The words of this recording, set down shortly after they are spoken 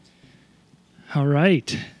All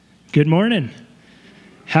right. Good morning.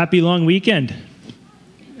 Happy long weekend.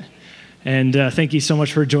 And thank you so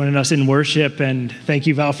much for joining us in worship. And thank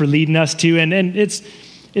you, Val, for leading us too. And it's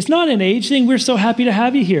not an age thing. We're so happy to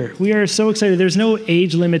have you here. We are so excited. There's no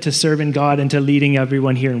age limit to serving God and to leading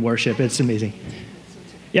everyone here in worship. It's amazing.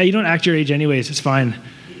 Yeah, you don't act your age anyways. It's fine.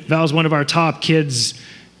 Val's one of our top kids.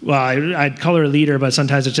 Well, I'd call her a leader, but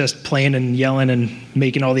sometimes it's just playing and yelling and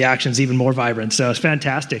making all the actions even more vibrant. So it's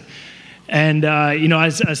fantastic. And, I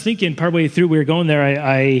was thinking partway through we were going there,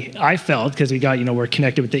 I felt, because we got, we're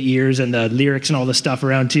connected with the ears and the lyrics and all the stuff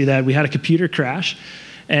around too, that we had a computer crash.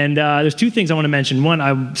 And there's two things I want to mention. One,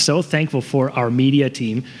 I'm so thankful for our media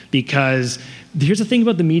team, because here's the thing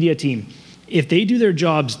about the media team. If they do their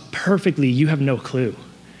jobs perfectly, you have no clue.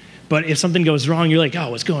 But if something goes wrong, you're like,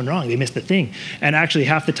 oh, what's going wrong? They missed the thing. And actually,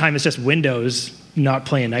 half the time, it's just Windows not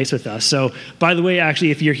playing nice with us. So, by the way,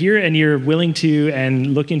 actually, if you're here and you're willing to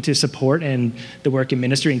and looking to support and the work in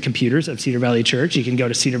ministry and computers of Cedar Valley Church, you can go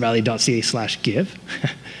to cedarvalley.ca/give.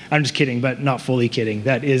 I'm just kidding, but not fully kidding.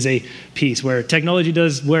 That is a piece where technology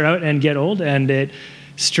does wear out and get old, and it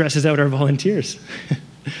stresses out our volunteers.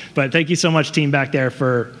 But thank you so much, team back there,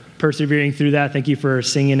 for persevering through that. Thank you for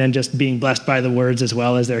singing and just being blessed by the words as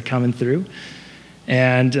well as they're coming through.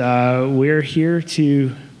 And we're here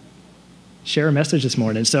to share a message this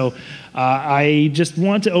morning. So I just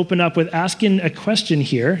want to open up with asking a question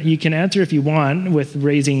here. You can answer if you want with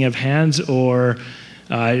raising of hands or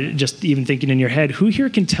just even thinking in your head. Who here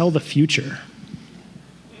can tell the future?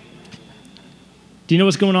 Do you know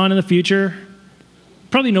what's going on in the future?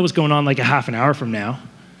 Probably know what's going on like a half an hour from now.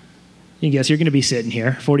 You guess you're going to be sitting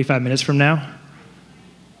here 45 minutes from now.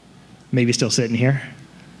 Maybe still sitting here.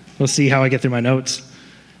 We'll see how I get through my notes.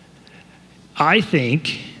 I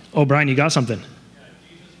think, oh, Brian, you got something? Yeah,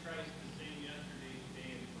 Jesus Christ the same yesterday,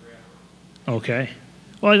 today, and forever. Okay.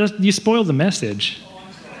 Well, you spoiled the message. Oh,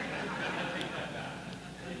 I'm sorry.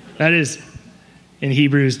 That is in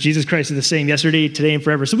Hebrews, Jesus Christ is the same yesterday, today, and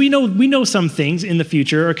forever. So we know some things in the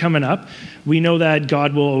future are coming up. We know that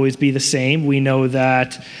God will always be the same. We know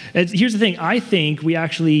that, here's the thing, I think we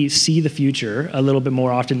actually see the future a little bit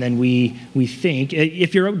more often than we think.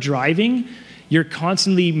 If you're out driving, you're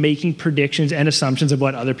constantly making predictions and assumptions of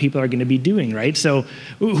what other people are going to be doing, right? So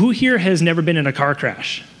who here has never been in a car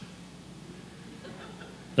crash?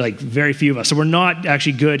 Like very few of us. So we're not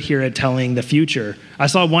actually good here at telling the future. I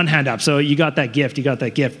saw one hand up, so you got that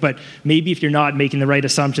gift. But maybe if you're not making the right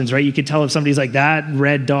assumptions, right, you can tell if somebody's like, that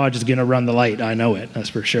red Dodge is going to run the light. I know it, that's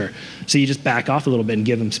for sure. So you just back off a little bit and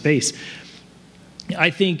give them space. I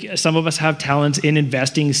think some of us have talents in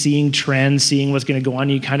investing, seeing trends, seeing what's going to go on.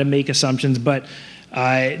 You kind of make assumptions, but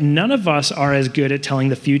none of us are as good at telling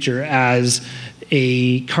the future as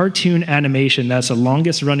a cartoon animation. That's the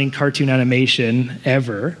longest running cartoon animation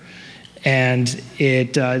ever. And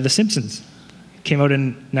The Simpsons came out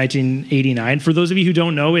in 1989. For those of you who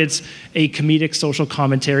don't know, it's a comedic social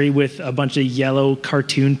commentary with a bunch of yellow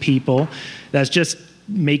cartoon people that's just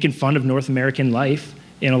making fun of North American life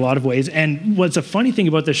in a lot of ways. And what's a funny thing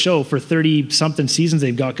about the show, for 30-something seasons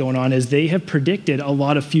they've got going on, is they have predicted a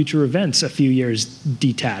lot of future events a few years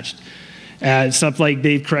detached. Stuff like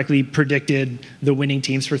they've correctly predicted the winning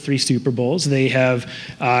teams for 3 Super Bowls. They have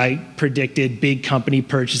predicted big company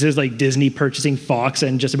purchases like Disney purchasing Fox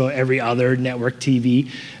and just about every other network TV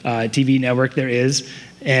network there is.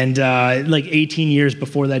 And like 18 years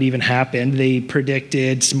before that even happened, they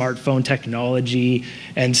predicted smartphone technology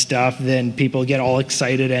and stuff. Then people get all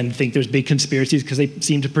excited and think there's big conspiracies because they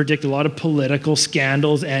seem to predict a lot of political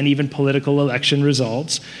scandals and even political election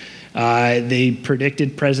results. They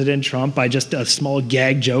predicted President Trump by just a small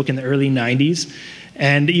gag joke in the early 90s,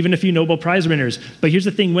 and even a few Nobel Prize winners. But here's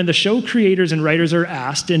the thing, when the show creators and writers are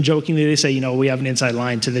asked, and jokingly they say, we have an inside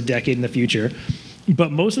line to the decade in the future,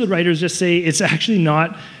 but most of the writers just say it's actually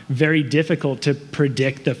not very difficult to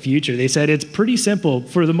predict the future. They said it's pretty simple.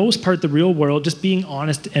 For the most part, the real world, just being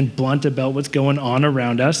honest and blunt about what's going on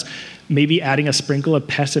around us, maybe adding a sprinkle of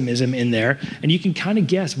pessimism in there, and you can kind of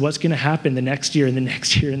guess what's going to happen the next year and the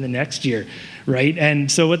next year and the next year, right?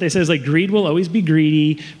 And so what they say is like greed will always be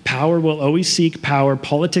greedy, power will always seek power,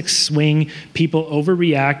 politics swing, people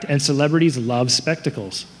overreact, and celebrities love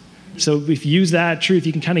spectacles. So if you use that truth,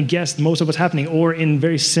 you can kind of guess most of what's happening. Or in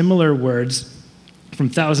very similar words, from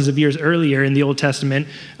thousands of years earlier in the Old Testament,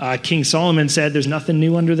 King Solomon said, there's nothing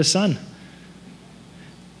new under the sun.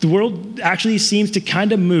 The world actually seems to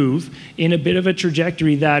kind of move in a bit of a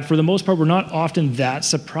trajectory that, for the most part, we're not often that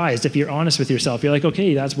surprised. If you're honest with yourself, you're like,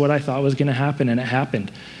 okay, that's what I thought was going to happen, and it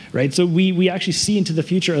happened, right? So we actually see into the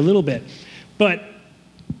future a little bit. But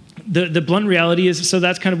the blunt reality is, so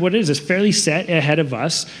that's kind of what it is. It's fairly set ahead of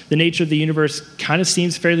us. The nature of the universe kind of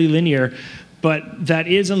seems fairly linear, but that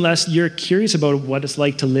is unless you're curious about what it's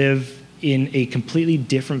like to live in a completely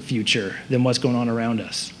different future than what's going on around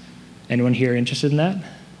us. Anyone here interested in that?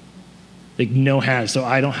 Like, no hands, so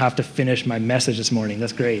I don't have to finish my message this morning.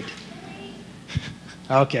 That's great.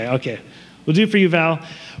 Okay. We'll do it for you, Val.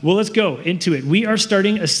 Well, let's go into it. We are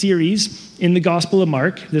starting a series in the Gospel of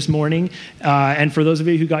Mark this morning. And for those of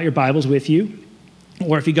you who got your Bibles with you,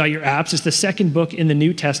 or if you got your apps, it's the second book in the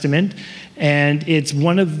New Testament. And it's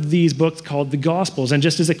one of these books called the Gospels. And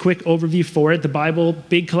just as a quick overview for it, the Bible,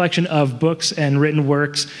 big collection of books and written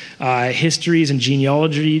works, histories and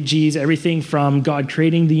genealogies, everything from God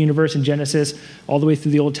creating the universe in Genesis, all the way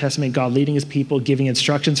through the Old Testament, God leading his people, giving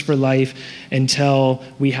instructions for life until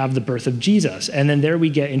we have the birth of Jesus. And then there we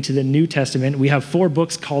get into the New Testament. We have 4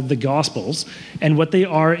 books called the Gospels. And what they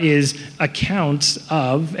are is accounts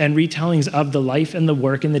of and retellings of the life and the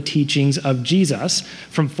work and the teachings of Jesus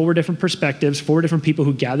from 4 different perspectives, 4 different people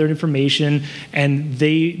who gathered information. And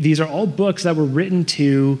these are all books that were written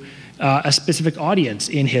to a specific audience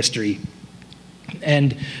in history.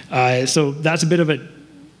 And so that's a bit of a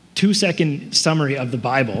 2-second summary of the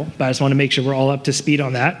Bible, but I just want to make sure we're all up to speed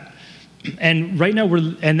on that. And right now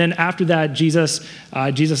and then after that,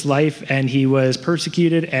 Jesus' life, and he was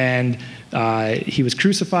persecuted, and he was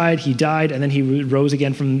crucified, he died, and then he rose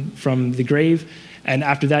again from the grave. And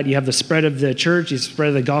after that, you have the spread of the church, the spread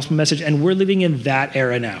of the gospel message, and we're living in that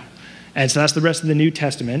era now. And so that's the rest of the New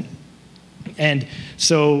Testament. And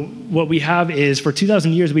so what we have is, for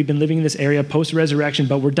 2,000 years, we've been living in this area post-resurrection,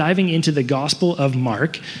 but we're diving into the Gospel of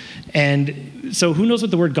Mark. And so who knows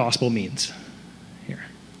what the word gospel means? Here.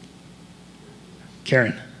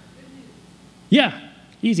 Karen. Yeah,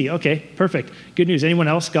 easy. Okay, perfect. Good news. Anyone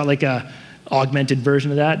else got like a augmented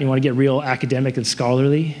version of that? You want to get real academic and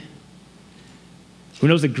scholarly? Who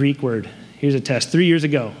knows the Greek word? Here's a test. 3 years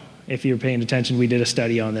ago, if you were paying attention, we did a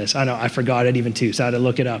study on this. I know, I forgot it even too, so I had to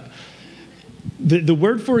look it up. The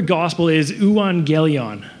word for gospel is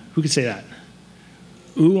euangelion. Who could say that?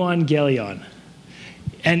 Euangelion.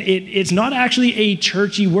 And it's not actually a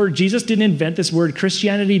churchy word. Jesus didn't invent this word.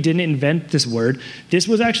 Christianity didn't invent this word. This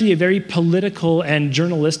was actually a very political and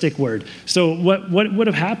journalistic word. So what would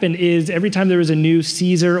have happened is every time there was a new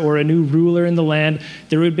Caesar or a new ruler in the land,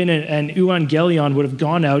 there would have been an euangelion would have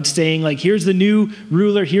gone out saying, like, here's the new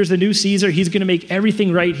ruler, here's the new Caesar, he's going to make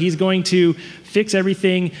everything right, he's going to fix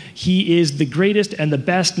everything, he is the greatest and the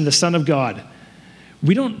best and the Son of God.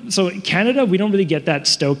 So in Canada, we don't really get that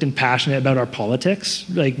stoked and passionate about our politics.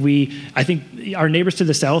 I think our neighbors to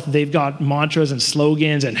the south, they've got mantras and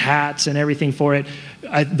slogans and hats and everything for it.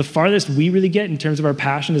 The farthest we really get in terms of our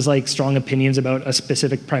passion is like strong opinions about a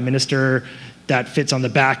specific prime minister that fits on the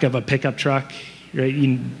back of a pickup truck. Right?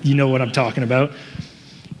 You know what I'm talking about.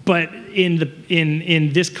 But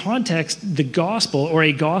in this context, the gospel, or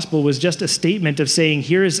a gospel, was just a statement of saying,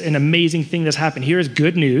 here's an amazing thing that's happened. Here is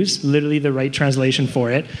good news, literally the right translation for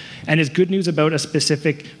it, and it's good news about a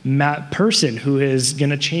specific person who is going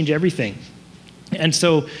to change everything. And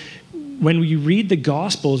so when you read the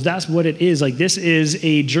Gospels, that's what it is. Like, this is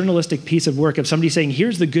a journalistic piece of work of somebody saying,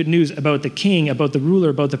 here's the good news about the king, about the ruler,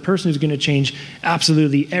 about the person who's going to change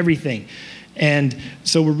absolutely everything. And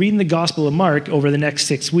so we're reading the Gospel of Mark over the next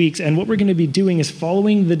 6 weeks, and what we're going to be doing is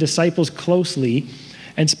following the disciples closely,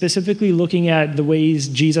 and specifically looking at the ways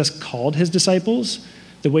Jesus called his disciples,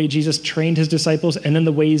 the way Jesus trained his disciples, and then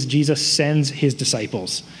the ways Jesus sends his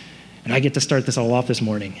disciples. And I get to start this all off this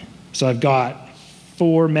morning. So I've got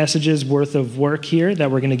 4 messages worth of work here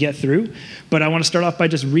that we're going to get through, but I want to start off by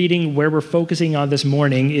just reading where we're focusing on this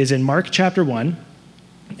morning is in Mark chapter 1.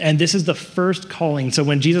 And this is the first calling. So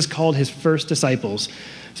when Jesus called his first disciples.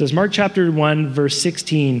 So it's Mark chapter 1, verse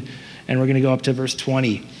 16, and we're going to go up to verse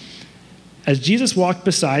 20. As Jesus walked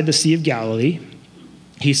beside the Sea of Galilee,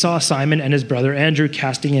 he saw Simon and his brother Andrew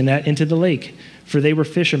casting a net into the lake, for they were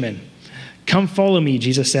fishermen. "Come follow me,"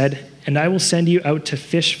 Jesus said, "and I will send you out to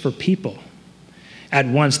fish for people." At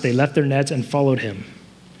once they left their nets and followed him.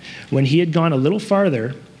 When he had gone a little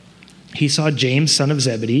farther, he saw James, son of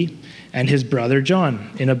Zebedee, and his brother John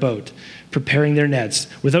in a boat, preparing their nets.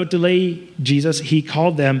 Without delay, he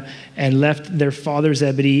called them and left their father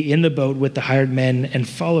Zebedee in the boat with the hired men and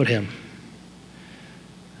followed him.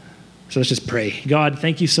 So let's just pray. God,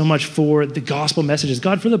 thank you so much for the gospel messages.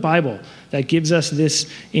 God, for the Bible that gives us this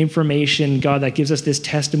information. God, that gives us this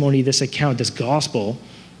testimony, this account, this gospel,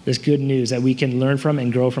 this good news that we can learn from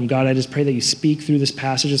and grow from. God, I just pray that you speak through this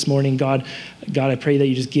passage this morning. God, I pray that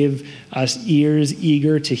you just give us ears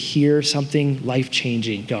eager to hear something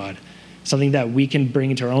life-changing, God. something that we can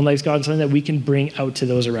bring into our own lives, God, and something that we can bring out to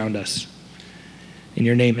those around us. In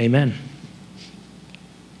your name, amen.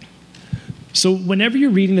 So whenever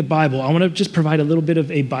you're reading the Bible, I want to just provide a little bit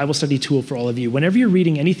of a Bible study tool for all of you. Whenever you're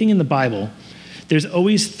reading anything in the Bible, there's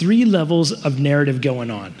always 3 levels of narrative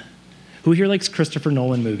going on. Who here likes Christopher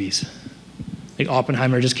Nolan movies? Like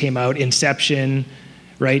Oppenheimer just came out, Inception,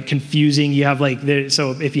 right? Confusing. You have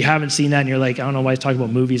so if you haven't seen that and you're like, I don't know why he's talking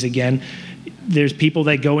about movies again. There's people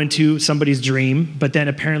that go into somebody's dream, but then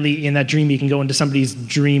apparently in that dream, you can go into somebody's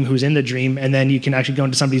dream who's in the dream, and then you can actually go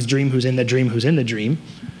into somebody's dream who's in the dream who's in the dream.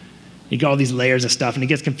 You got all these layers of stuff, and it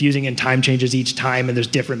gets confusing, and time changes each time, and there's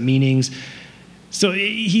different meanings. So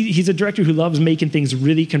he's a director who loves making things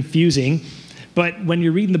really confusing. But when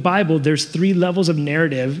you're reading the Bible, there's 3 levels of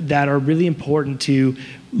narrative that are really important to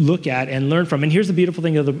look at and learn from. And here's the beautiful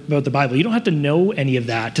thing about the Bible. You don't have to know any of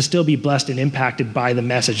that to still be blessed and impacted by the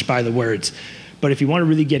message, by the words. But if you want to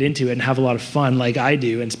really get into it and have a lot of fun like I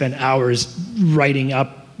do and spend hours writing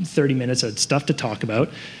up 30 minutes of stuff to talk about,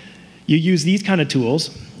 you use these kind of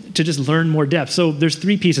tools to just learn more depth. So there's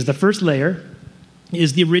 3 pieces. The first layer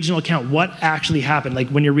is the original account, what actually happened. Like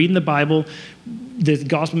when you're reading the Bible, the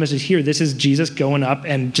gospel message here, this is Jesus going up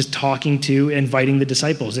and just talking to, inviting the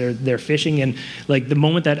disciples. They're fishing, and like the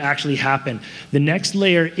moment that actually happened. The next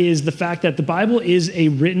layer is the fact that the Bible is a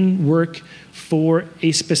written work for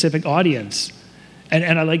a specific audience.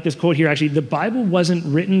 And I like this quote here, actually. The Bible wasn't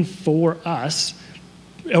written for us,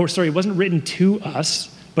 it wasn't written to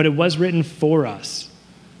us, but it was written for us.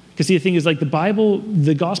 Because see, the thing is, like the Bible,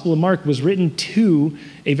 the Gospel of Mark was written to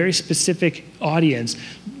a very specific audience.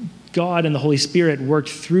 God and the Holy Spirit worked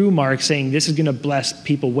through Mark saying, this is going to bless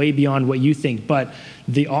people way beyond what you think. But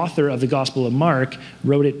the author of the Gospel of Mark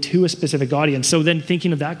wrote it to a specific audience. So then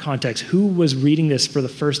thinking of that context, who was reading this for the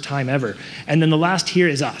first time ever? And then the last here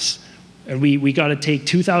is us. And we got to take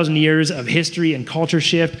 2,000 years of history and culture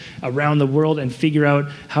shift around the world and figure out,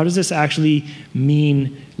 how does this actually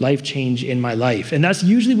mean life change in my life? And that's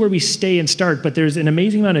usually where we stay and start, but there's an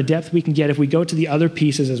amazing amount of depth we can get if we go to the other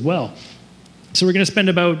pieces as well. So we're going to spend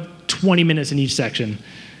about 20 minutes in each section.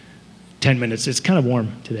 10 minutes. It's kind of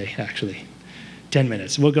warm today, actually. 10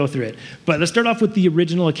 minutes. We'll go through it. But let's start off with the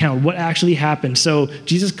original account, what actually happened. So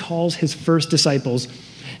Jesus calls his first disciples.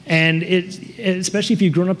 And especially if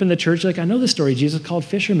you've grown up in the church, like I know the story, Jesus called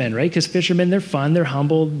fishermen, right? Because fishermen, they're fun, they're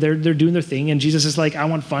humble, they're doing their thing. And Jesus is like, I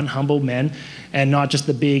want fun, humble men and not just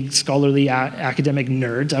the big scholarly academic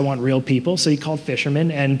nerds. I want real people. So he called fishermen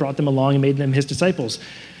and brought them along and made them his disciples.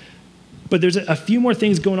 But there's a few more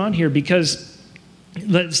things going on here because,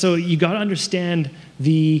 so you got to understand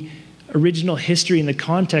the original history and the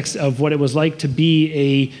context of what it was like to be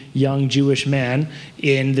a young Jewish man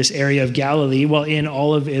in this area of Galilee, well, in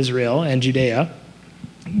all of Israel and Judea.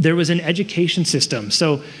 There was an education system.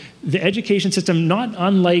 So the education system, not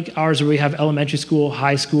unlike ours where we have elementary school,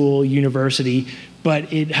 high school, university,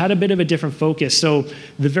 but it had a bit of a different focus. So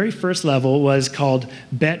the very first level was called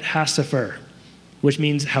Bet HaSefer, which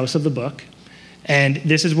means house of the book. And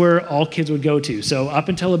this is where all kids would go to. So up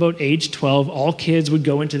until about age 12, all kids would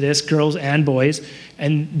go into this, girls and boys,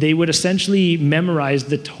 and they would essentially memorize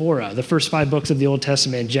the Torah, the first 5 books of the Old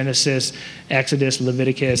Testament, Genesis, Exodus,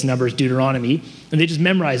 Leviticus, Numbers, Deuteronomy, and they just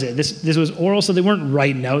memorize it. This was oral, so they weren't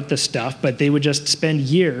writing out the stuff, but they would just spend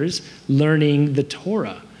years learning the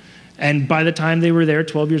Torah. And by the time they were there,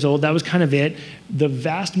 12 years old, that was kind of it. The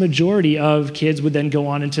vast majority of kids would then go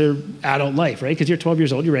on into adult life, right? Because you're 12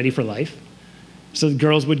 years old, you're ready for life. So the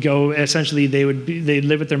girls would go, essentially, they'd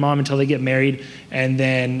live with their mom until they get married, and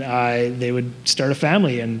then they would start a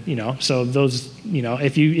family. And, so those,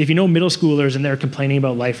 if you know middle schoolers and they're complaining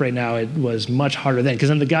about life right now, it was much harder then. Because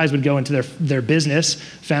then the guys would go into their business,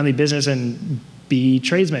 family business, and be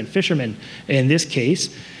tradesmen, fishermen in this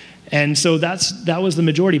case. And so that was the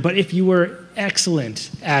majority. But if you were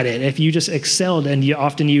excellent at it, if you just excelled and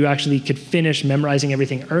you actually could finish memorizing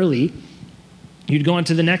everything early, you'd go on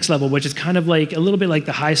to the next level, which is kind of like a little bit like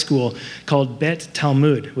the high school called Bet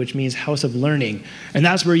Talmud, which means house of learning. And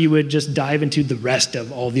that's where you would just dive into the rest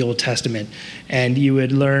of all the Old Testament. And you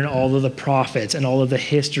would learn all of the prophets and all of the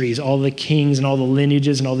histories, all the kings and all the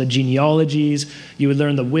lineages and all the genealogies. You would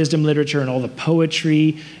learn the wisdom literature and all the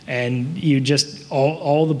poetry. And you just,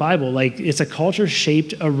 all the Bible. Like, it's a culture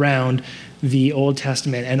shaped around the Old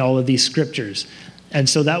Testament and all of these scriptures. And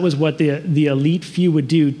so that was what the elite few would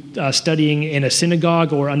do, studying in a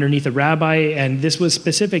synagogue or underneath a rabbi. And this was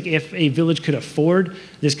specific if a village could afford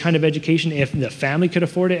this kind of education, if the family could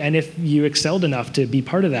afford it, and if you excelled enough to be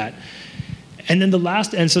part of that. And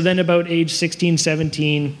then so then about age 16,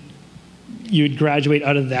 17, you'd graduate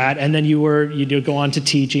out of that, and then you'd go on to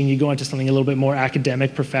teaching, you go on to something a little bit more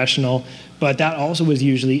academic, professional, but that also was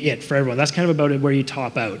usually it for everyone. That's kind of about it where you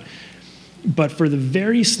top out. But for the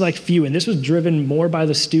very select few, and this was driven more by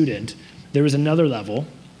the student, there was another level.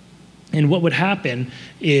 And what would happen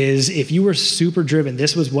is if you were super driven,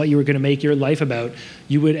 this was what you were going to make your life about,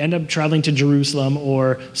 you would end up traveling to Jerusalem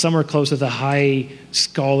or somewhere close with a high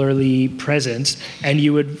scholarly presence, and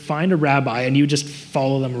you would find a rabbi and you would just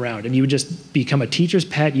follow them around, and you would just become a teacher's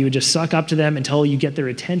pet. You would just suck up to them until you get their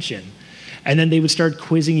attention. And then they would start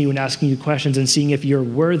quizzing you and asking you questions and seeing if you're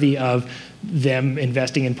worthy of them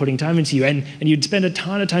investing and putting time into you. And you'd spend a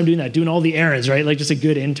ton of time doing that, doing all the errands, right? Like just a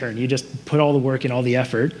good intern. You just put all the work and all the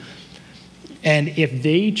effort. And if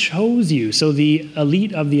they chose you, so the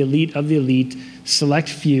elite of the elite of the elite, select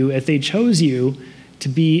few, if they chose you to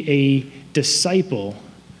be a disciple,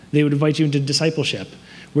 they would invite you into discipleship,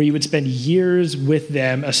 where you would spend years with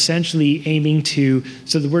them, essentially aiming to,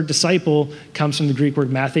 so the word disciple comes from the Greek word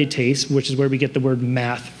mathetes, which is where we get the word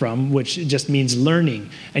math from, which just means learning.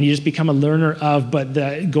 And you just become a learner of, but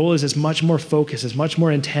the goal is much more focused, it's much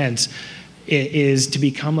more intense. It is to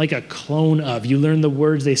become like a clone of. You learn the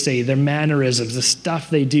words they say, their mannerisms, the stuff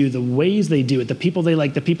they do, the ways they do it, the people they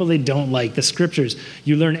like, the people they don't like, the scriptures.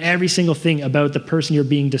 You learn every single thing about the person you're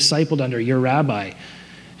being discipled under, your rabbi.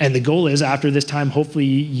 And the goal is, after this time, hopefully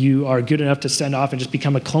you are good enough to send off and just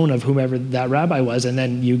become a clone of whomever that rabbi was, and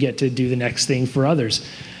then you get to do the next thing for others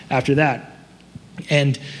after that.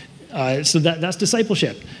 And so that's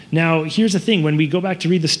discipleship. Now, here's the thing. When we go back to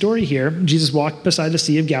read the story here, Jesus walked beside the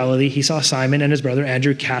Sea of Galilee. He saw Simon and his brother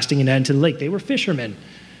Andrew casting a net into the lake. They were fishermen.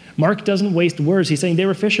 Mark doesn't waste words. He's saying they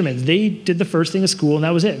were fishermen. They did the first thing of school, and that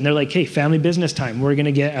was it. And they're like, hey, family business time. We're going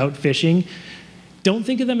to get out fishing. Don't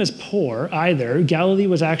think of them as poor either. Galilee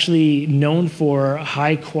was actually known for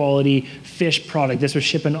high-quality fish product. This was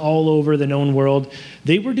shipping all over the known world.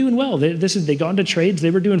 They were doing well. They got into trades.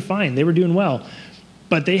 They were doing fine. They were doing well.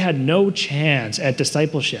 But they had no chance at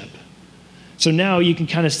discipleship. So now you can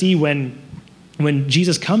kind of see when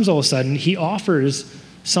Jesus comes all of a sudden, he offers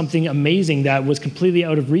something amazing that was completely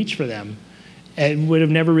out of reach for them and would have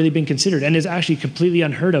never really been considered, and is actually completely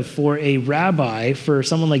unheard of for a rabbi, for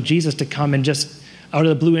someone like Jesus to come and just out of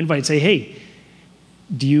the blue invite, say, hey,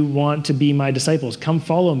 do you want to be my disciples? Come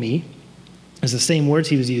follow me. It's the same words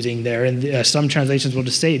he was using there, and some translations will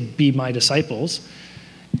just say, be my disciples.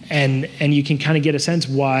 And you can kind of get a sense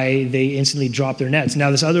why they instantly drop their nets.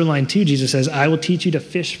 Now, this other line too, Jesus says, I will teach you to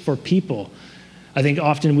fish for people. I think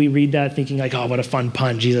often we read that thinking like, oh, what a fun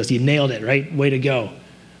pun, Jesus, you nailed it, right? Way to go.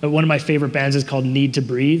 But one of my favorite bands is called Need to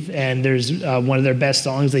Breathe, and there's one of their best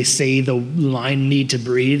songs, they say the line Need to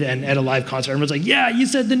Breathe, and at a live concert, everyone's like, yeah, you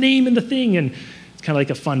said the name and the thing, and it's kind of like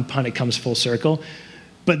a fun pun, it comes full circle.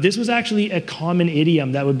 But this was actually a common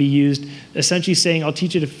idiom that would be used, essentially saying, I'll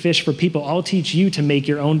teach you to fish for people. I'll teach you to make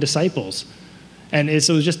your own disciples. And it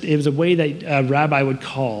was a way that a rabbi would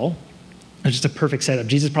call. It was just a perfect setup.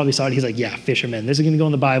 Jesus probably saw it. He's like, yeah, fishermen. This is going to go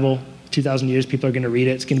in the Bible. 2,000 years, people are going to read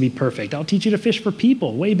it. It's going to be perfect. I'll teach you to fish for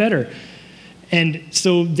people. Way better. And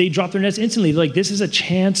so they dropped their nets instantly. Like, this is a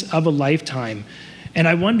chance of a lifetime. And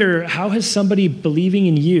I wonder, how has somebody believing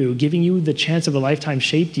in you, giving you the chance of a lifetime,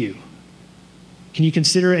 shaped you? Can you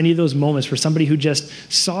consider any of those moments for somebody who just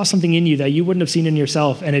saw something in you that you wouldn't have seen in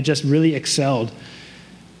yourself, and it just really excelled?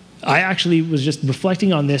 I actually was just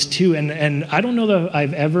reflecting on this too, and I don't know that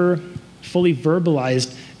I've ever fully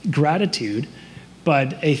verbalized gratitude,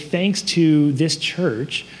 but a thanks to this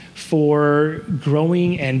church for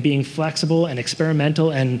growing and being flexible and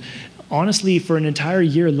experimental, and honestly, for an entire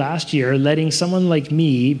year last year, letting someone like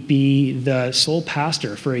me be the sole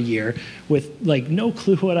pastor for a year with like no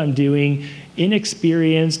clue what I'm doing,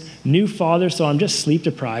 inexperienced, new father, so I'm just sleep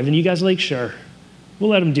deprived. And you guys are like, sure, we'll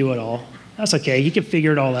let him do it all. That's okay. He can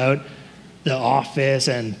figure it all out. The office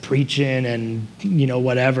and preaching and,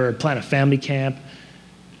 whatever, plan a family camp.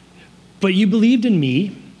 But you believed in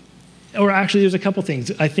me, or actually there's a couple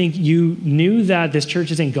things. I think you knew that this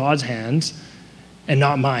church is in God's hands and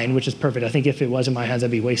not mine, which is perfect. I think if it was in my hands,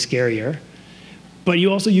 that'd be way scarier. But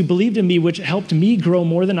you believed in me, which helped me grow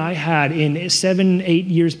more than I had in 7-8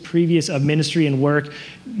 years previous of ministry and work,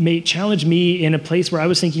 challenged me in a place where I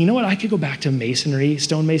was thinking, you know what, I could go back to masonry,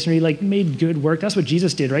 stone masonry, like made good work. That's what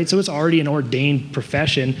Jesus did, right? So it's already an ordained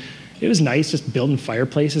profession. It was nice just building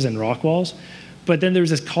fireplaces and rock walls. But then there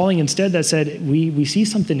was this calling instead that said, we see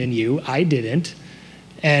something in you. I didn't.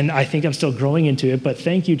 And I think I'm still growing into it, but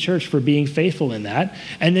thank you, church, for being faithful in that.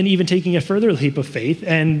 And then even taking a further leap of faith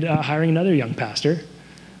and hiring another young pastor.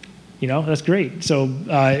 That's great. So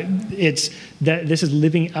this is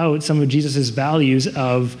living out some of Jesus' values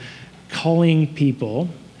of calling people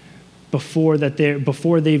before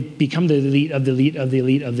they've become the elite of the elite of the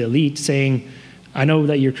elite of the elite, saying, I know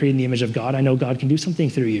that you're creating the image of God. I know God can do something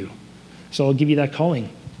through you. So I'll give you that calling.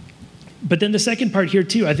 But then the second part here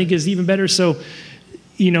too, I think is even better. So,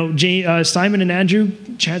 Simon and Andrew,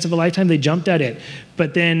 chance of a lifetime, they jumped at it.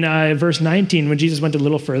 But then verse 19, when Jesus went a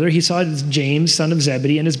little further, he saw James, son of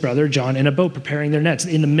Zebedee, and his brother John in a boat preparing their nets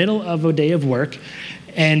in the middle of a day of work.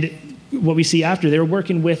 And what we see after, they're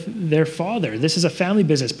working with their father. This is a family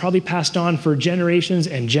business, probably passed on for generations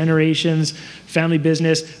and generations, family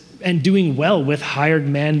business, and doing well with hired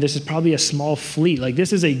men. This is probably a small fleet. Like,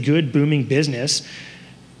 this is a good, booming business.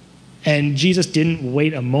 And Jesus didn't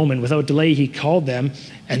wait a moment. Without delay, he called them,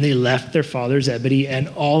 and they left their father Zebedee and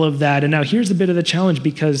all of that. And now here's a bit of the challenge,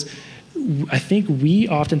 because I think we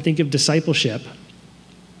often think of discipleship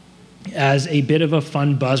as a bit of a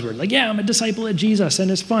fun buzzword. Like, yeah, I'm a disciple of Jesus, and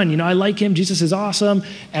it's fun. I like him. Jesus is awesome,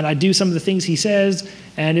 and I do some of the things he says,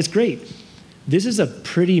 and it's great. This is a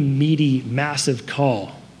pretty meaty, massive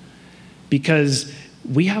call, because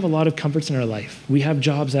we have a lot of comforts in our life. We have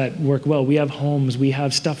jobs that work well. We have homes. We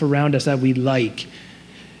have stuff around us that we like.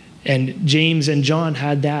 And James and John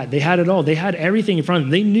had that. They had it all. They had everything in front of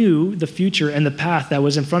them. They knew the future and the path that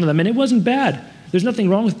was in front of them, and it wasn't bad. There's nothing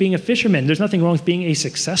wrong with being a fisherman. There's nothing wrong with being a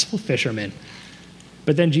successful fisherman.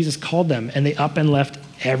 But then Jesus called them, and they up and left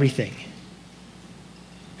everything.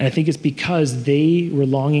 And I think it's because they were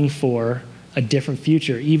longing for a different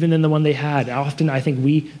future, even than the one they had. Often I think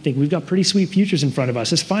we've got pretty sweet futures in front of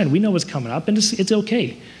us. It's fine. We know what's coming up, and it's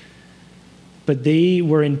okay. But they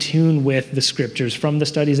were in tune with the scriptures from the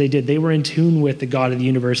studies they did. They were in tune with the God of the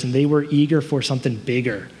universe, and they were eager for something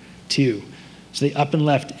bigger too. So they up and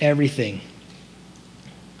left everything.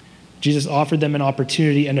 Jesus offered them an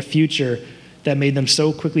opportunity and a future that made them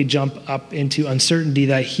so quickly jump up into uncertainty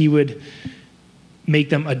that he would make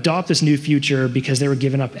them adopt this new future because they were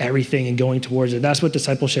giving up everything and going towards it. That's what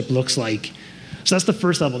discipleship looks like. So that's the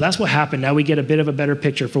first level. That's what happened. Now we get a bit of a better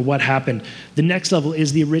picture for what happened. The next level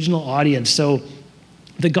is the original audience. So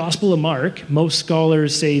the Gospel of Mark, most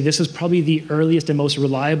scholars say this is probably the earliest and most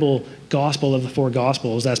reliable gospel of the four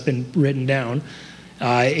Gospels that's been written down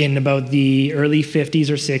in about the early 50s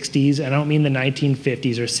or 60s. And I don't mean the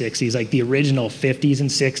 1950s or 60s, like the original 50s and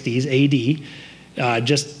 60s AD,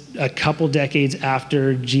 just a couple decades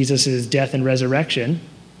after Jesus' death and resurrection.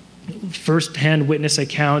 First-hand witness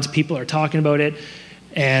accounts, people are talking about it,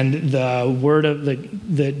 and the word of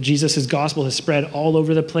the Jesus' gospel has spread all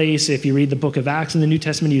over the place. If you read the book of Acts in the New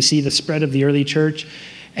Testament, you see the spread of the early church.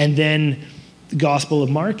 And then the Gospel of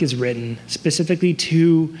Mark is written specifically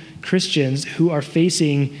to Christians who are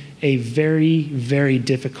facing a very, very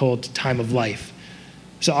difficult time of life.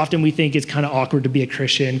 So often we think it's kind of awkward to be a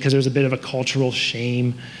Christian because there's a bit of a cultural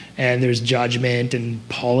shame and there's judgment and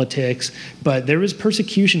politics. But there was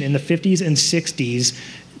persecution in the 50s and 60s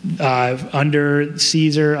under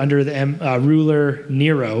Caesar, under the ruler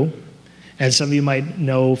Nero. And some of you might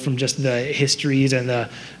know from just the histories and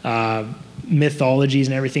the mythologies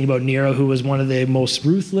and everything about Nero, who was one of the most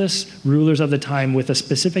ruthless rulers of the time with a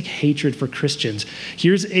specific hatred for Christians.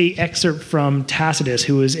 Here's an excerpt from Tacitus,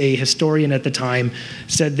 who was a historian at the time,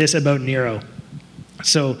 said this about Nero.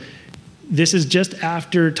 So this is just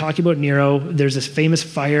after talking about Nero. There's this famous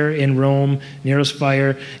fire in Rome, Nero's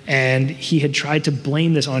fire, and he had tried to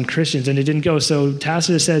blame this on Christians, and it didn't go. So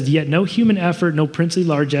Tacitus says, yet no human effort, no princely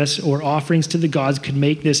largesse, or offerings to the gods could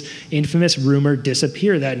make this infamous rumor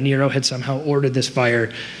disappear that Nero had somehow ordered this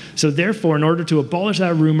fire. So therefore, in order to abolish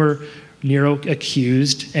that rumor, Nero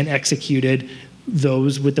accused and executed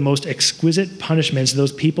those with the most exquisite punishments,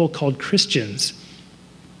 those people called Christians.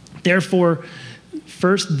 Therefore,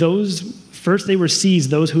 First they were seized,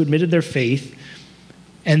 those who admitted their faith,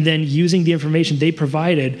 and then using the information they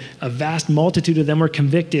provided, a vast multitude of them were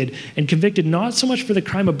convicted, and convicted not so much for the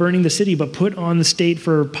crime of burning the city, but put on the state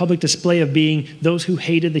for public display of being those who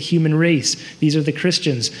hated the human race. These are the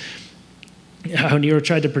Christians. How Nero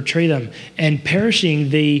tried to portray them. And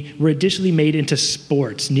perishing, they were additionally made into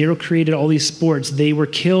sports. Nero created all these sports. They were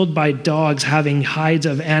killed by dogs having hides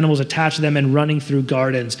of animals attached to them and running through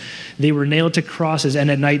gardens. They were nailed to crosses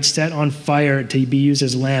and at night set on fire to be used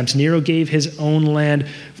as lamps. Nero gave his own land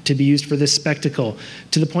to be used for this spectacle,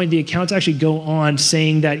 to the point the accounts actually go on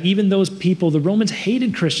saying that even those people, the Romans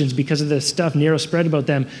hated Christians because of the stuff Nero spread about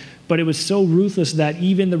them, but it was so ruthless that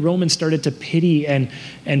even the Romans started to pity and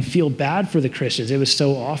feel bad for the Christians. It was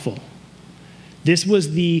so awful. This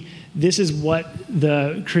is what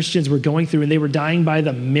the Christians were going through, and they were dying by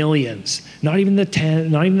the millions. Not even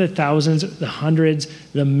the thousands, the hundreds,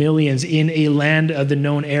 the millions in a land of the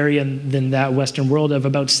known area than that Western world of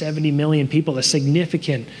about 70 million people, a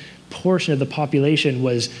significant portion of the population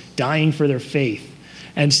was dying for their faith.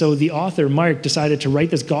 And so the author, Mark, decided to write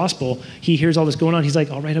this gospel. He hears all this going on. He's like,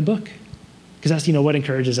 I'll write a book. Because that's, what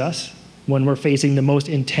encourages us when we're facing the most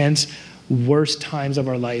intense, worst times of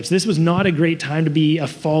our lives. This was not a great time to be a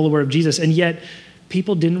follower of Jesus. And yet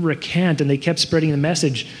people didn't recant and they kept spreading the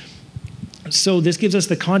message. So this gives us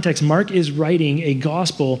the context. Mark is writing a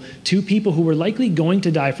gospel to people who were likely going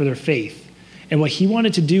to die for their faith. And what he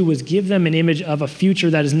wanted to do was give them an image of a future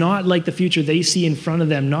that is not like the future they see in front of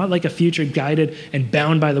them, not like a future guided and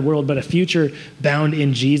bound by the world, but a future bound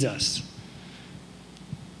in Jesus.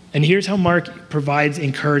 And here's how Mark provides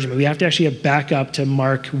encouragement. We have to actually back up to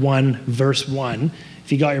Mark 1, verse 1.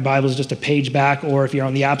 If you got your Bibles, just a page back, or if you're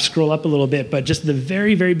on the app, scroll up a little bit. But just the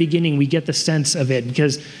very, very beginning, we get the sense of it,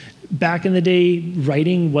 because back in the day,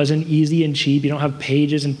 writing wasn't easy and cheap. You don't have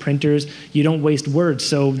pages and printers. You don't waste words.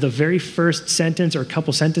 So the very first sentence or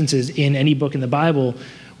couple sentences in any book in the Bible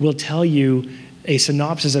will tell you a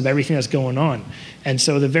synopsis of everything that's going on. And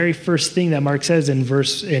so the very first thing that Mark says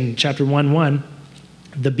in chapter 1:1,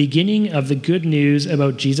 the beginning of the good news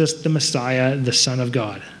about Jesus the Messiah, the Son of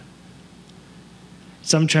God.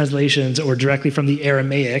 Some translations, or directly from the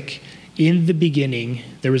Aramaic, in the beginning,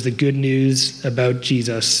 there was the good news about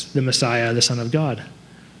Jesus, the Messiah, the Son of God.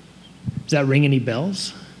 Does that ring any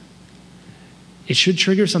bells? It should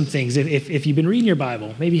trigger some things. If you've been reading your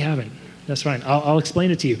Bible, maybe you haven't, that's fine. I'll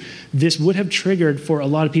explain it to you. This would have triggered for a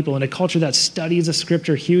lot of people in a culture that studies the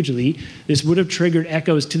scripture hugely. This would have triggered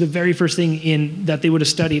echoes to the very first thing that they would have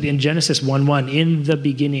studied in Genesis 1:1. In the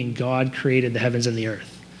beginning, God created the heavens and the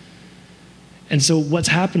earth. And so what's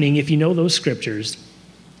happening, if you know those scriptures,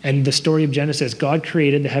 and the story of Genesis, God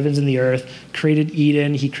created the heavens and the earth, created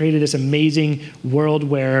Eden. He created this amazing world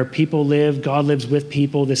where people live, God lives with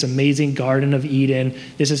people, this amazing Garden of Eden.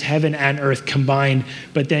 This is heaven and earth combined.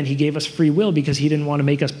 But then he gave us free will because he didn't want to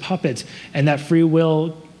make us puppets. And that free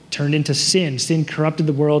will turned into sin. Sin corrupted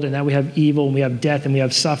the world, and now we have evil, and we have death, and we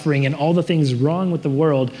have suffering, and all the things wrong with the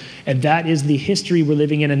world. And that is the history we're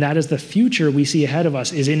living in, and that is the future we see ahead of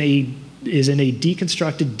us, is in a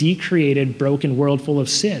deconstructed, decreated, broken world full of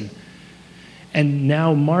sin. And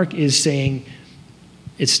now Mark is saying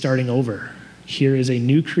it's starting over. Here is a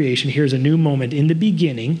new creation. Here's a new moment. In the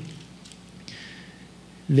beginning,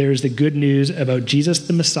 there's the good news about Jesus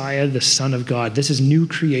the Messiah, the Son of God. This is new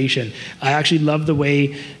creation. I actually love the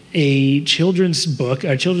way a children's book,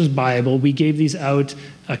 a children's Bible, we gave these out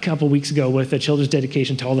a couple weeks ago with a children's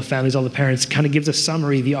dedication to all the families, all the parents, kind of gives a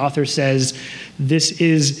summary. The author says, this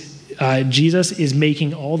is Jesus is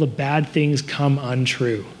making all the bad things come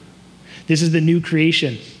untrue. This is the new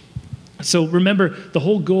creation. So remember, the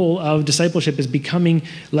whole goal of discipleship is becoming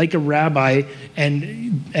like a rabbi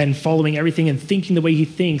and following everything and thinking the way he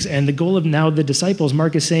thinks. And the goal of now the disciples,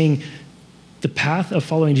 Mark is saying, the path of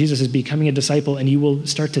following Jesus is becoming a disciple, and you will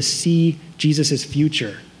start to see Jesus'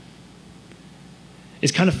 future.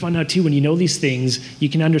 It's kind of fun now too, when you know these things, you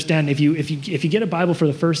can understand if you get a Bible for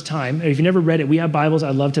the first time, or if you've never read it, we have Bibles,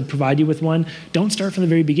 I'd love to provide you with one. Don't start from the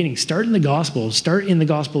very beginning. Start in the Gospels. Start in the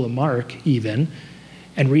Gospel of Mark even,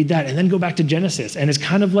 and read that, and then go back to Genesis. And it's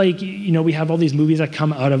kind of like, we have all these movies that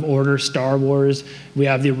come out of order. Star Wars, we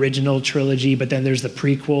have the original trilogy, but then there's the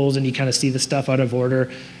prequels, and you kind of see the stuff out of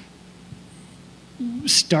order.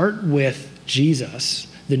 Start with Jesus,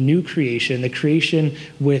 the new creation, the creation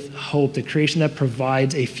with hope, the creation that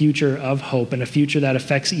provides a future of hope and a future that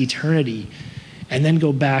affects eternity. And then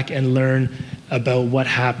go back and learn about what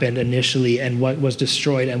happened initially and what was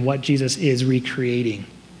destroyed and what Jesus is recreating.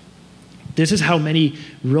 This is how many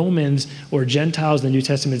Romans or Gentiles, the New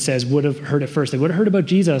Testament says, would have heard it first. They would have heard about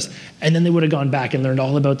Jesus, and then they would have gone back and learned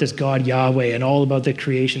all about this God Yahweh and all about the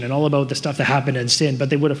creation and all about the stuff that happened in sin.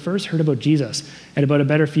 But they would have first heard about Jesus and about a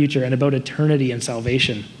better future and about eternity and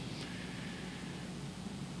salvation.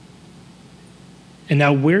 And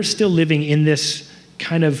now we're still living in this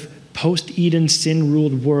kind of post-Eden,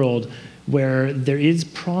 sin-ruled world where there is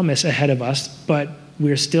promise ahead of us, but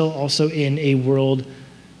we're still also in a world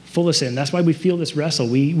full of sin. That's why we feel this wrestle.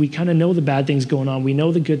 We kind of know the bad things going on. We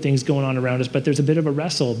know the good things going on around us, but there's a bit of a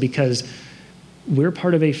wrestle because we're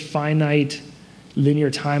part of a finite,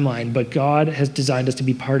 linear timeline, but God has designed us to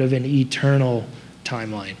be part of an eternal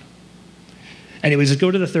timeline. Anyways, let's go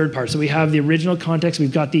to the third part. So we have the original context.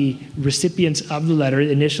 We've got the recipients of the letter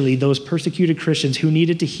initially, those persecuted Christians who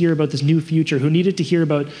needed to hear about this new future, who needed to hear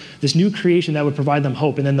about this new creation that would provide them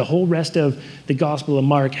hope. And then the whole rest of the Gospel of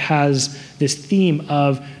Mark has this theme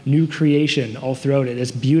of new creation all throughout it. It's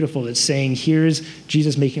beautiful. It's saying, here's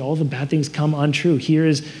Jesus making all the bad things come untrue. Here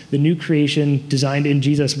is the new creation designed in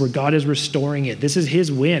Jesus where God is restoring it. This is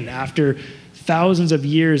his win after thousands of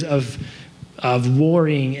years of of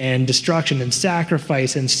warring and destruction and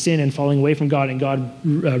sacrifice and sin and falling away from God and God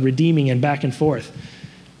redeeming and back and forth.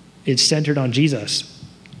 It's centered on Jesus.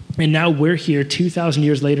 And now we're here 2,000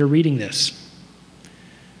 years later reading this.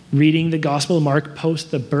 Reading the Gospel of Mark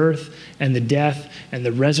post the birth and the death and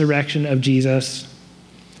the resurrection of Jesus,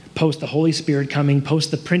 post the Holy Spirit coming,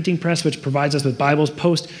 post the printing press, which provides us with Bibles,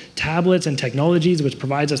 post tablets and technologies, which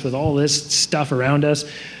provides us with all this stuff around us.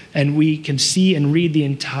 And we can see and read the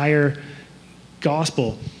entire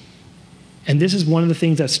gospel. And this is one of the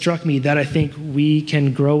things that struck me that I think we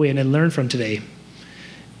can grow in and learn from today.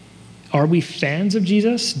 Are we fans of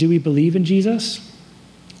Jesus? Do we believe in Jesus?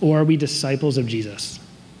 Or are we disciples of Jesus?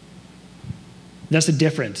 That's the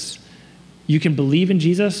difference. You can believe in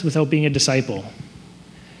Jesus without being a disciple.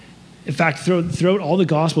 In fact, throughout all the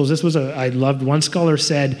Gospels, I loved, one scholar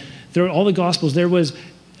said, throughout all the Gospels, there was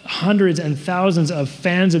hundreds and thousands of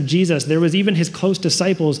fans of Jesus. There was even his close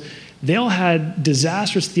disciples. They all had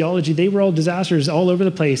disastrous theology. They were all disasters all over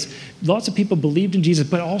the place. Lots of people believed in Jesus,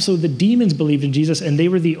 but also the demons believed in Jesus, and they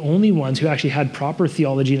were the only ones who actually had proper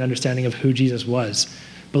theology and understanding of who Jesus was.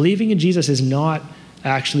 Believing in Jesus is not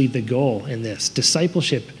actually the goal in this.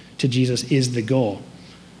 Discipleship to Jesus is the goal.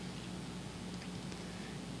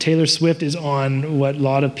 Taylor Swift is on what a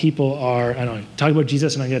lot of people are, I don't know, talk about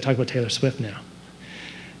Jesus and I'm going to talk about Taylor Swift now.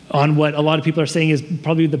 On what a lot of people are saying is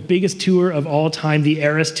probably the biggest tour of all time, the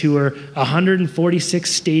Eras Tour, 146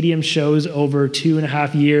 stadium shows over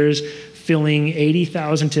 2.5 years, filling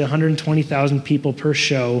 80,000 to 120,000 people per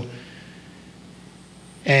show.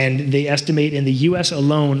 And they estimate in the US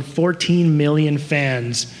alone, 14 million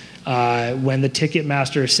fans. When the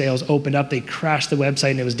Ticketmaster sales opened up, they crashed the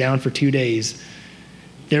website and it was down for 2 days.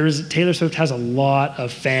 Taylor Swift has a lot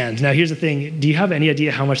of fans. Now, here's the thing. Do you have any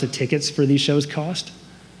idea how much the tickets for these shows cost?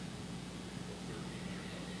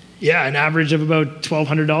 Yeah, an average of about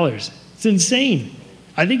 $1,200. It's insane.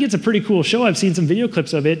 I think it's a pretty cool show. I've seen some video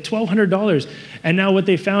clips of it, $1,200. And now what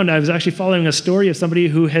they found, I was actually following a story of somebody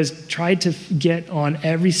who has tried to get on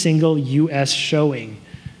every single US showing.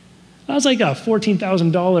 That was like a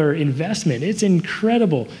 $14,000 investment. It's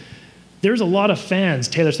incredible. There's a lot of fans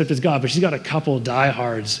Taylor Swift has got, but she's got a couple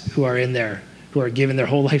diehards who are in there, who are giving their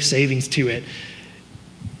whole life savings to it.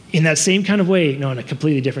 In that same kind of way, no, in a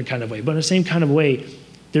completely different kind of way, but in the same kind of way,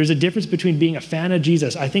 there's a difference between being a fan of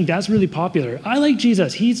Jesus. I think that's really popular. I like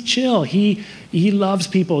Jesus. He's chill. He loves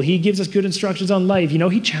people. He gives us good instructions on life. You know,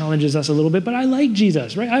 he challenges us a little bit, but I like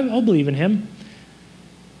Jesus, right? I'll believe in him.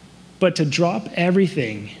 But to drop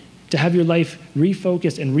everything, to have your life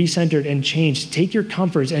refocused and recentered and changed, to take your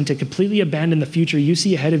comforts and to completely abandon the future you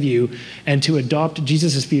see ahead of you and to adopt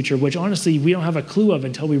Jesus' future, which honestly we don't have a clue of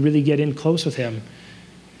until we really get in close with him.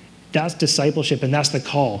 That's discipleship, and that's the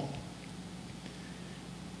call.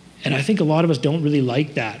 And I think a lot of us don't really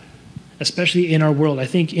like that, especially in our world. I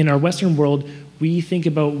think in our Western world, we think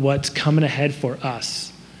about what's coming ahead for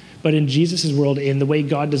us. But in Jesus' world, in the way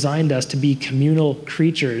God designed us to be communal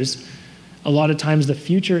creatures, a lot of times the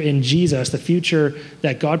future in Jesus, the future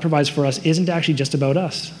that God provides for us, isn't actually just about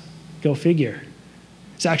us. Go figure.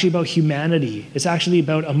 It's actually about humanity. It's actually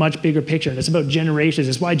about a much bigger picture. And it's about generations.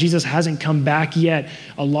 It's why Jesus hasn't come back yet.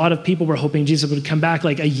 A lot of people were hoping Jesus would come back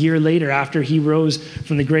like a year later after he rose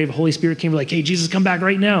from the grave. The Holy Spirit came like, hey, Jesus, come back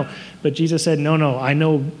right now. But Jesus said, no, I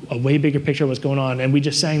know a way bigger picture of what's going on. And we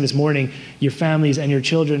just sang this morning, your families and your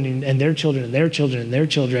children and their children and their children and their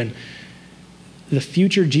children. The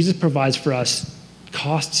future Jesus provides for us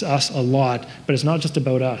costs us a lot, but it's not just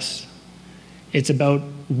about us. It's about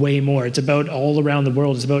way more. It's about all around the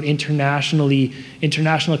world. It's about international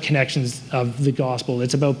connections of the gospel.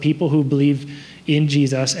 It's about people who believe in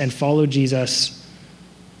Jesus and follow Jesus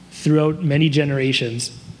throughout many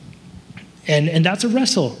generations. And that's a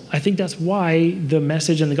wrestle. I think that's why the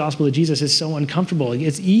message and the gospel of Jesus is so uncomfortable.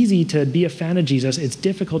 It's easy to be a fan of Jesus. It's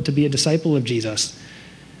difficult to be a disciple of Jesus.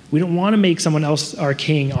 We don't want to make someone else our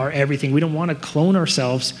king, our everything. We don't want to clone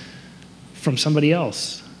ourselves from somebody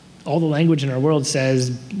else. All the language in our world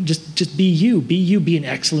says, just be you, be an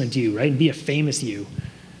excellent you, right? Be a famous you.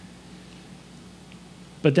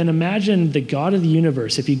 But then imagine the God of the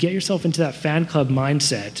universe. If you get yourself into that fan club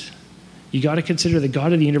mindset, you got to consider the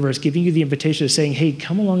God of the universe giving you the invitation of saying, hey,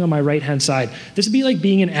 come along on my right-hand side. This would be like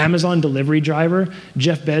being an Amazon delivery driver.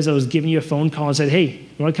 Jeff Bezos giving you a phone call and said, hey, you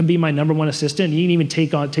want to come be my number one assistant? You can even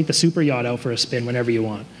take the super yacht out for a spin whenever you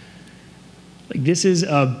want. Like, this is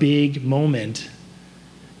a big moment.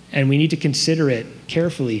 And we need to consider it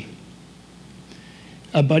carefully.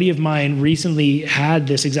 A buddy of mine recently had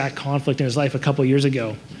this exact conflict in his life a couple years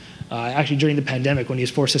ago. actually during the pandemic when he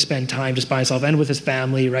was forced to spend time just by himself and with his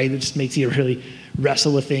family, right? It just makes you really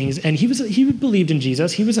wrestle with things. And he believed in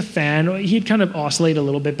Jesus. He was a fan. He'd kind of oscillate a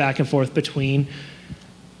little bit back and forth between.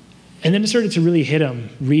 And then it started to really hit him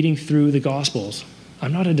reading through the Gospels.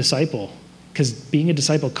 I'm not a disciple, because being a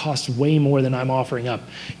disciple costs way more than I'm offering up.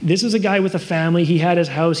 This was a guy with a family. He had his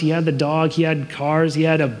house, he had the dog, he had cars, he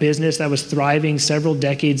had a business that was thriving, several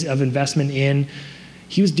decades of investment in.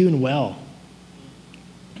 He was doing well.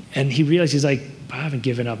 And he realized, he's like, I haven't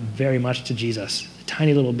given up very much to Jesus, a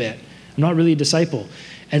tiny little bit. I'm not really a disciple.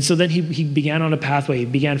 And so then he began on a pathway. He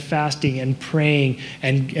began fasting and praying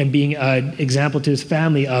and being an example to his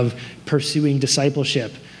family of pursuing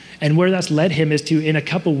discipleship. And where that's led him is to, in a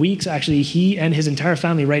couple weeks, actually, he and his entire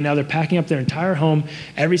family right now, they're packing up their entire home,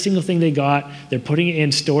 every single thing they got, they're putting it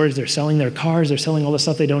in storage, they're selling their cars, they're selling all the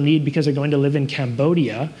stuff they don't need because they're going to live in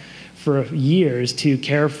Cambodia for years to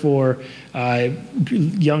care for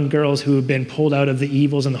young girls who have been pulled out of the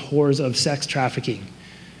evils and the horrors of sex trafficking,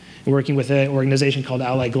 working with an organization called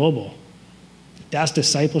Ally Global. That's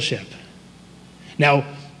discipleship. Now,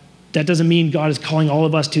 that doesn't mean God is calling all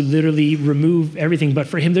of us to literally remove everything, but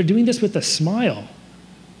for him, they're doing this with a smile.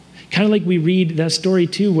 Kind of like we read that story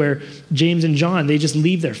too, where James and John, they just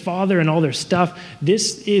leave their father and all their stuff.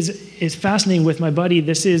 This is fascinating with my buddy.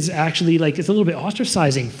 This is actually like, it's a little bit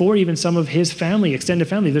ostracizing for even some of his family, extended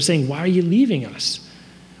family. They're saying, why are you leaving us?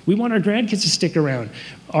 We want our grandkids to stick around.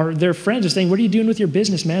 Their friends are saying, what are you doing with your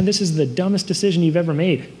business, man? This is the dumbest decision you've ever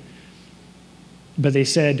made. But they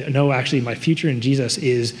said, no, actually, my future in Jesus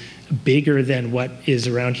is bigger than what is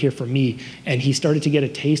around here for me. And he started to get a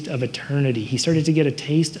taste of eternity. He started to get a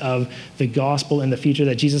taste of the gospel and the future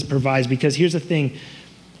that Jesus provides. Because here's the thing.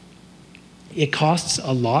 It costs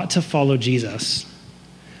a lot to follow Jesus,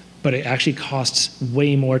 but it actually costs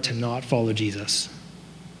way more to not follow Jesus.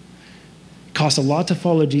 It costs a lot to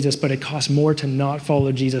follow Jesus, but it costs more to not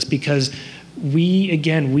follow Jesus because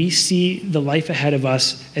we see the life ahead of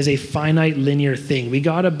us as a finite linear thing. We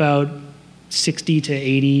got about 60 to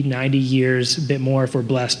 80, 90 years, a bit more if we're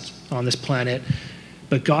blessed on this planet.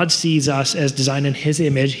 But God sees us as designed in his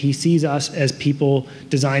image. He sees us as people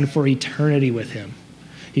designed for eternity with him.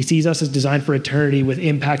 He sees us as designed for eternity with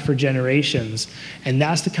impact for generations. And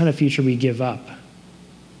that's the kind of future we give up.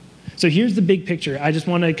 So here's the big picture. I just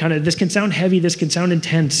want to this can sound heavy, this can sound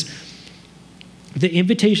intense. The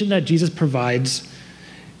invitation that Jesus provides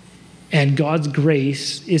and God's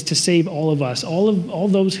grace is to save all of us, all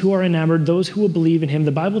those who are enamored, those who will believe in him.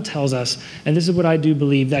 The Bible tells us, and this is what I do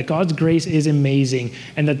believe, that God's grace is amazing,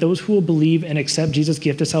 and that those who will believe and accept Jesus'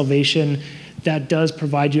 gift of salvation, that does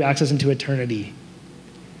provide you access into eternity.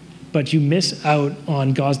 But you miss out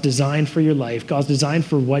on God's design for your life, God's design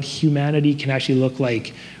for what humanity can actually look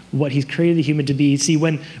like, what he's created the human to be. See,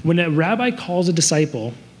 when a rabbi calls a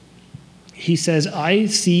disciple, he says, I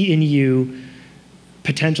see in you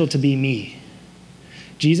potential to be me.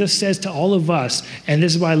 Jesus says to all of us, and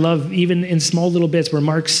this is why I love even in small little bits where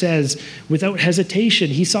Mark says, without hesitation,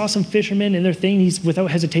 he saw some fishermen in their thing, without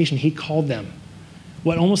hesitation, he called them.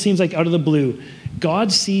 What almost seems like out of the blue.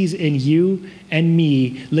 God sees in you and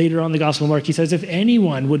me, later on in the Gospel of Mark, he says, if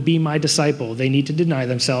anyone would be my disciple, they need to deny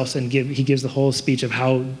themselves, and he gives the whole speech of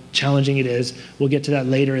how challenging it is. We'll get to that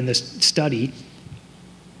later in this study.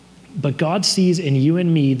 But God sees in you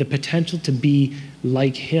and me the potential to be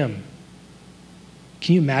like him.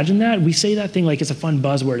 Can you imagine that? We say that thing like it's a fun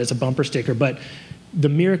buzzword, it's a bumper sticker, but the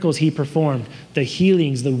miracles he performed, the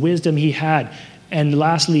healings, the wisdom he had, and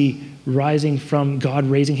lastly, God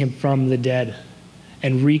raising him from the dead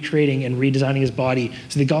and recreating and redesigning his body.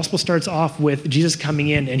 So the gospel starts off with Jesus coming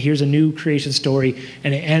in, and here's a new creation story,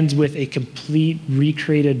 and it ends with a complete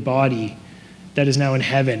recreated body that is now in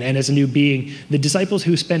heaven and as a new being. The disciples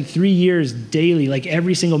who spent 3 years daily, like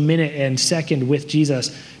every single minute and second with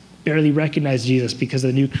Jesus, barely recognized Jesus because of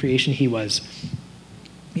the new creation he was.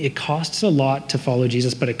 It costs a lot to follow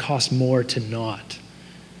Jesus, but it costs more to not,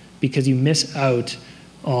 because you miss out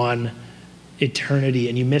on eternity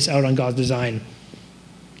and you miss out on God's design.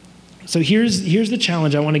 So here's the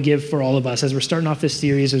challenge I want to give for all of us as we're starting off this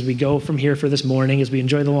series, as we go from here for this morning, as we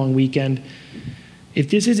enjoy the long weekend. If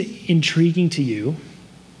this is intriguing to you,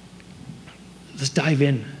 let's dive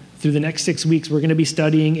in. Through the next 6 weeks, we're going to be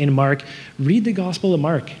studying in Mark. Read the Gospel of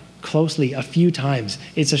Mark closely a few times.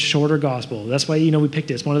 It's a shorter gospel. That's why, we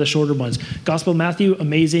picked it. It's one of the shorter ones. Gospel of Matthew,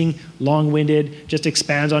 amazing, long-winded, just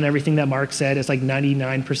expands on everything that Mark said. It's like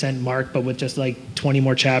 99% Mark, but with just like 20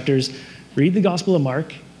 more chapters. Read the Gospel of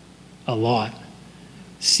Mark a lot.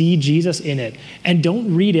 See Jesus in it. And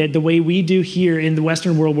don't read it the way we do here in the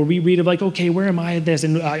Western world, where we read of like, okay, where am I at this?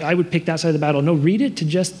 And I would pick that side of the battle. No, read it to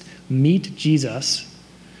just meet Jesus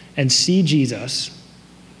and see Jesus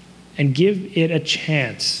and give it a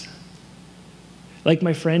chance. Like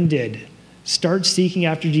my friend did, start seeking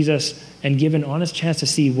after Jesus and give an honest chance to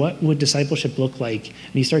see what would discipleship look like.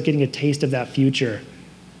 And you start getting a taste of that future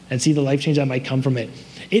and see the life change that might come from it.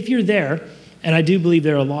 If you're there, and I do believe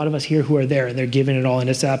there are a lot of us here who are there and they're giving it all, and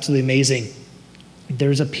it's absolutely amazing.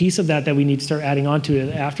 There's a piece of that we need to start adding on to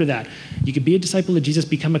it after that. You could be a disciple of Jesus,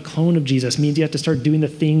 become a clone of Jesus, means you have to start doing the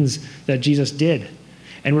things that Jesus did.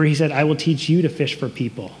 And where he said, I will teach you to fish for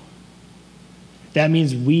people. That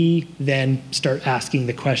means we then start asking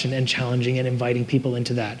the question and challenging and inviting people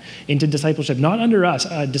into that, into discipleship, not under us,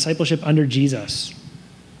 discipleship under Jesus.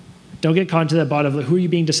 Don't get caught into that bot of who are you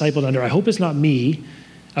being discipled under? I hope it's not me.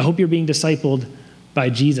 I hope you're being discipled by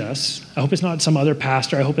Jesus. I hope it's not some other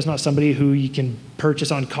pastor. I hope it's not somebody who you can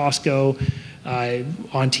purchase on Costco,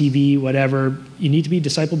 on TV, whatever. You need to be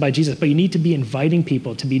discipled by Jesus, but you need to be inviting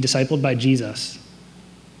people to be discipled by Jesus.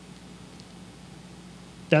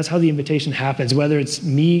 That's how the invitation happens, whether it's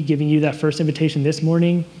me giving you that first invitation this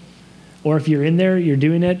morning, or if you're in there, you're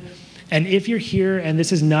doing it. And if you're here and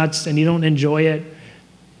this is nuts and you don't enjoy it,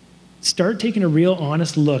 start taking a real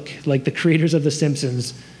honest look, like the creators of The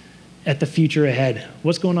Simpsons, at the future ahead.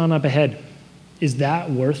 What's going on up ahead? Is that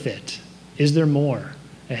worth it? Is there more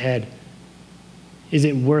ahead? Is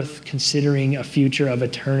it worth considering a future of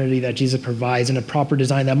eternity that Jesus provides in a proper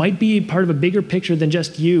design that might be part of a bigger picture than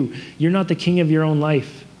just you? You're not the king of your own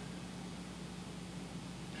life.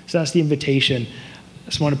 So that's the invitation. I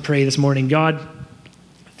just want to pray this morning. God,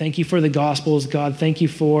 thank you for the Gospels. God, thank you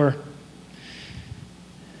for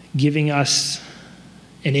giving us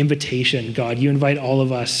an invitation. God, you invite all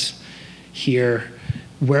of us here,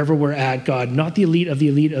 wherever we're at, God, not the elite of the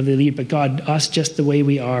elite of the elite, but God, us just the way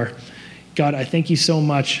we are. God, I thank you so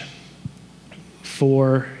much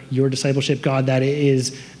for your discipleship, God, that it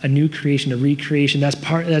is a new creation, a recreation.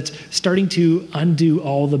 That's starting to undo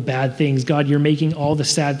all the bad things. God, you're making all the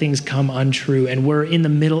sad things come untrue. And we're in the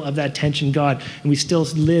middle of that tension, God, and we still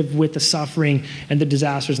live with the suffering and the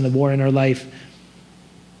disasters and the war in our life.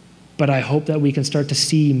 But I hope that we can start to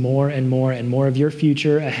see more and more and more of your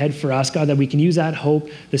future ahead for us, God, that we can use that hope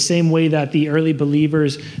the same way that the early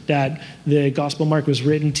believers that the Gospel Mark was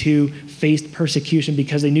written to faced persecution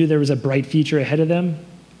because they knew there was a bright future ahead of them.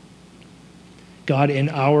 God, in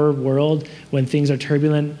our world, when things are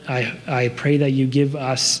turbulent, I pray that you give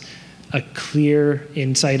us a clear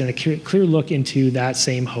insight and a clear look into that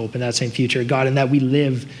same hope and that same future, God, and that we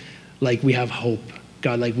live like we have hope,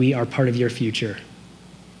 God, like we are part of your future.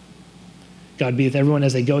 God, be with everyone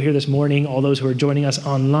as they go here this morning, all those who are joining us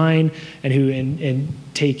online and who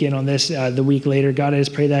take in on this the week later. God, I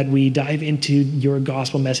just pray that we dive into your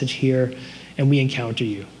gospel message here and we encounter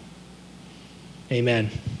you.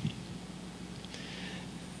 Amen.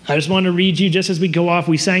 I just want to read you just as we go off.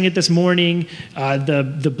 We sang it this morning.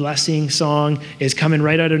 The blessing song is coming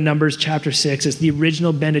right out of Numbers chapter 6. It's the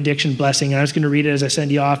original benediction blessing. And I'm just going to read it as I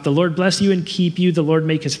send you off. The Lord bless you and keep you. The Lord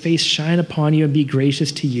make his face shine upon you and be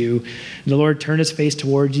gracious to you. The Lord turn his face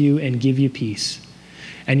towards you and give you peace.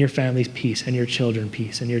 And your family's peace, and your children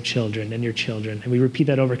peace, and your children, and your children. And we repeat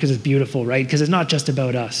that over because it's beautiful, right? Because it's not just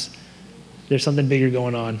about us. There's something bigger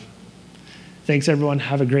going on. Thanks, everyone.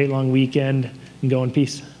 Have a great long weekend and go in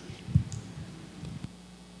peace.